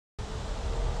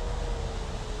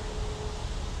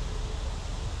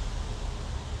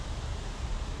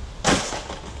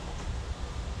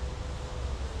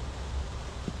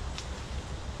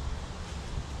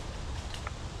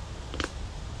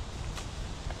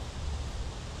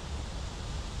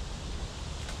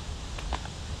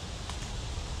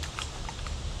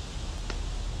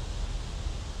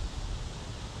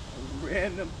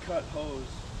random cut hose.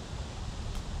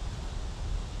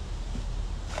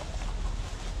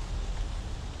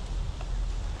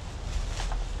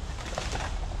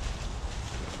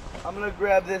 I'm gonna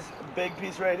grab this big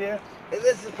piece right here, and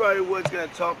this is probably what's gonna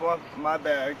top off my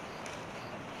bag.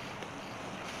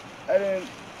 I didn't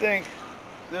think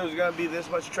there was gonna be this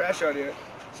much trash out here,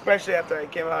 especially after I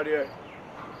came out here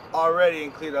already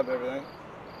and cleaned up everything.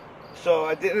 So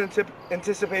I didn't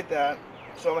anticipate that.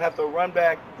 So I'm gonna have to run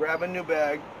back, grab a new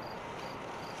bag,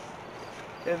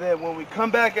 and then when we come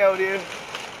back out here,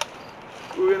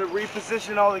 we're gonna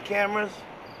reposition all the cameras.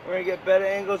 We're gonna get better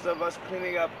angles of us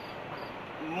cleaning up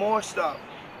more stuff.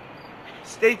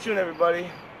 Stay tuned, everybody.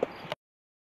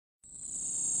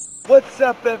 What's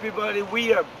up, everybody?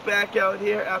 We are back out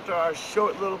here after our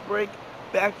short little break,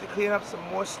 back to clean up some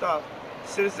more stuff.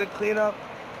 Citizen Cleanup.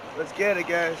 Let's get it,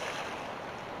 guys.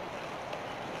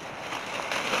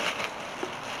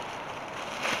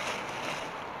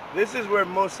 This is where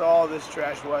most of all this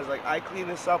trash was. Like, I cleaned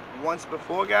this up once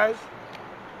before, guys,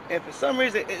 and for some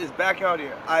reason it is back out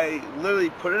here. I literally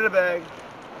put it in a bag,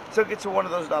 took it to one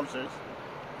of those dumpsters.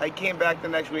 I came back the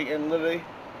next week and literally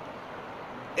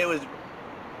it was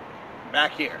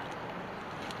back here.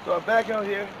 So I'm back out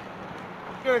here.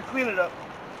 I'm gonna clean it up.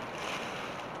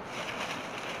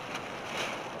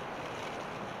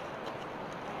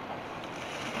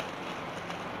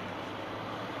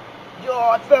 Yo,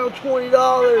 I found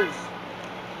 $20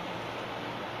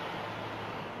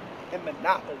 in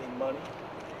Monopoly money.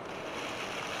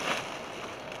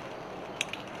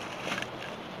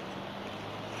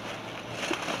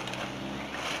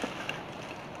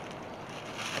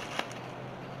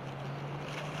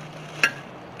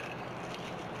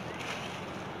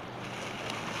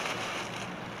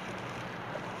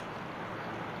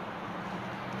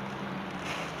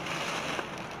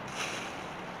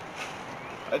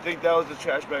 I think that was the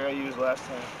trash bag I used last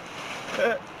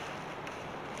time.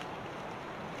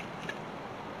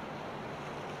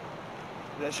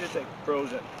 That shit's like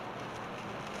frozen.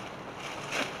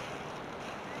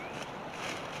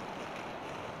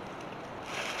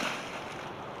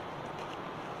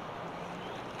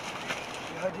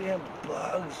 Goddamn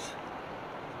bugs.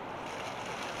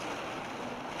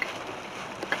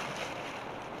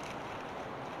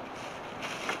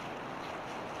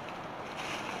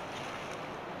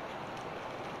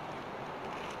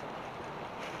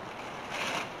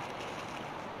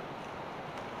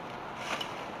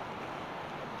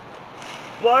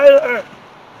 Boiler!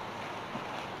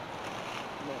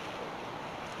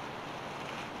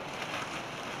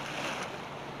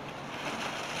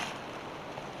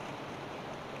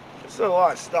 It's a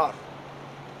lot of stuff.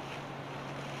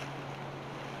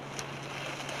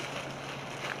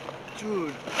 Dude,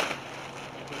 you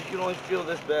can only feel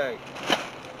this bag.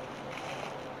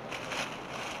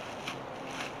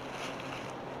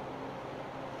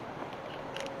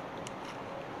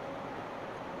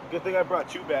 Good thing I brought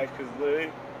two bags, because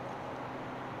literally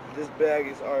this bag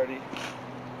is already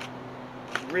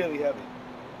really heavy.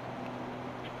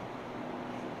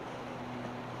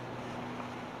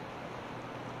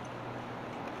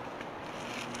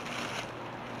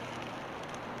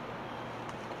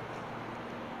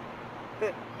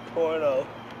 Porno.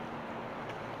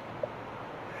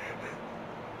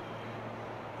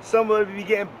 Somebody be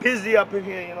getting busy up in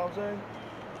here, you know what I'm saying?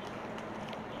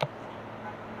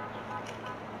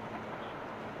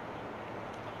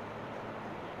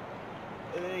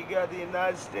 And then you got the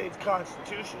United States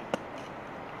Constitution.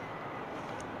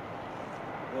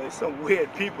 There's some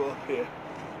weird people up here.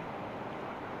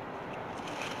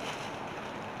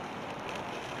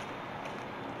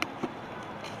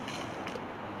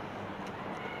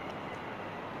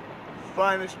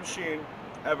 Finest machine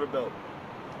ever built.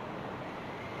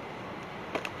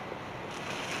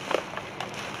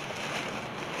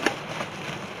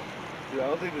 Dude, I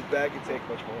don't think this bag can take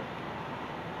much more.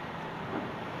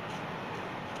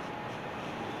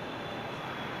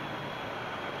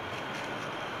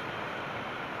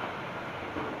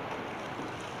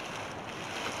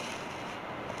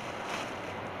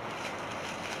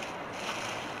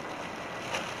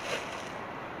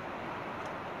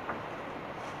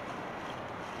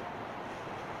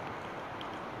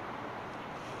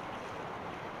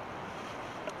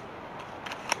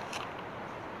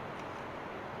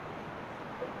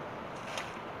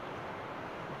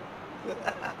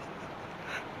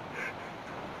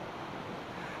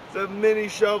 It's a mini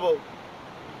shovel.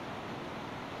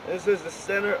 This is the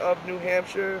center of New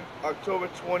Hampshire, October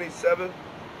 27th,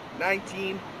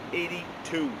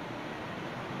 1982.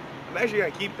 I'm actually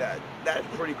gonna keep that. That's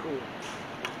pretty cool.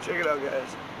 Check it out,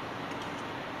 guys.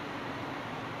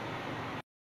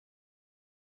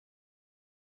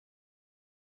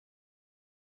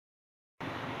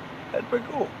 pretty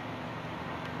cool.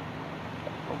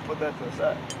 I'll put that to the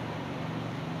side.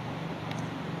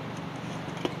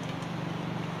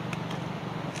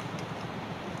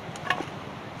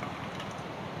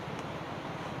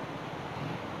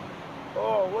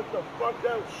 Oh, what the fuck?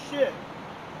 That was shit.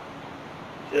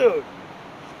 Dude,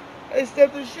 I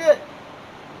stepped in shit.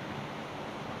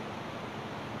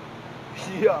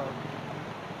 Yo.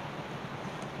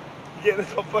 You getting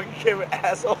this whole fucking camera,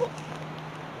 asshole?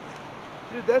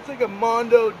 Dude, that's like a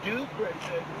Mondo Duke right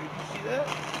there, dude. You see that?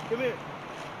 Come here.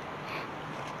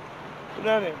 Come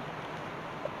down here.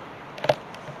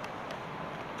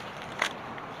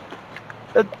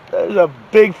 That is a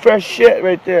big fresh shit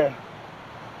right there.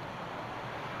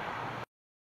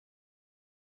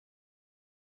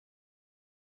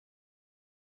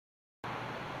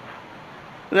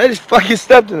 And I just fucking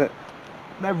stepped in it.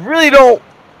 And I really don't,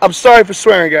 I'm sorry for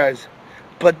swearing, guys.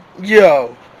 But,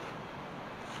 yo.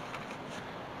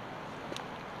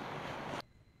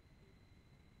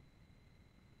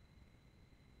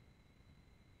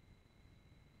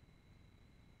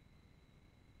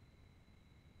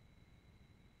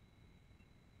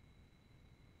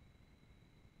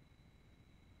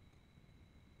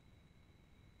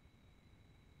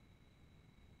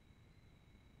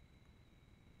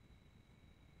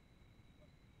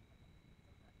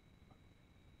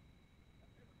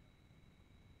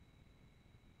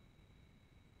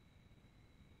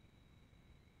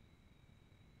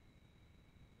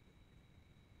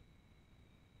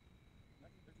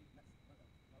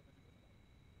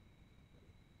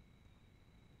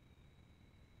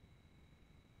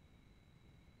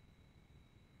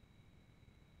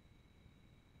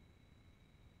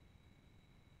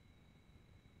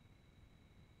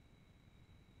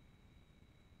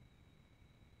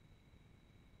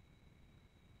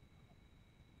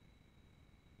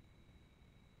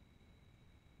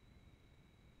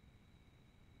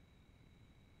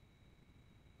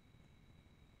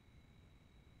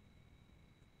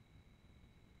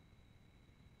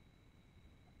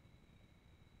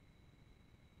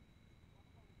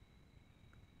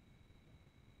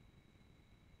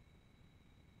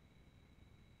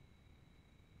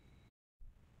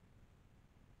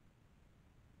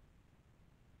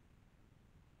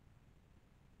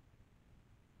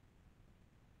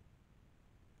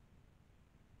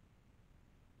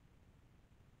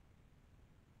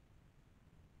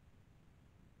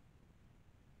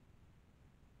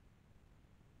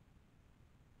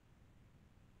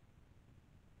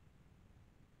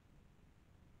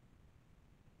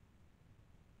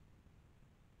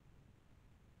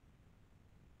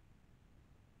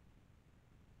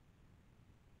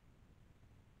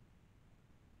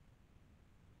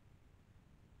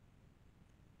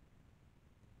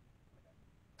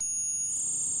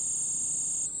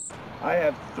 I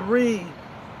have 3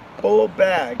 full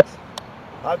bags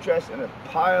of trash and a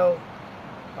pile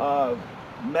of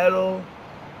metal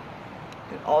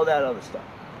and all that other stuff.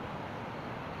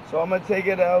 So I'm gonna take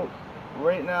it out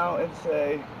right now and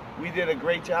say we did a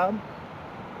great job.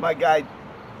 My guy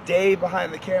Dave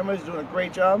behind the camera is doing a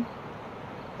great job.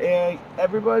 And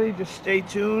everybody just stay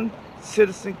tuned.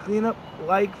 Citizen Cleanup,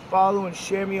 like, follow, and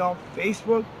share me on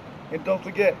Facebook. And don't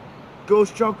forget,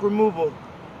 Ghost Junk Removal,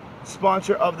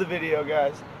 sponsor of the video,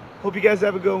 guys. Hope you guys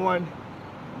have a good one.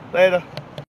 Later.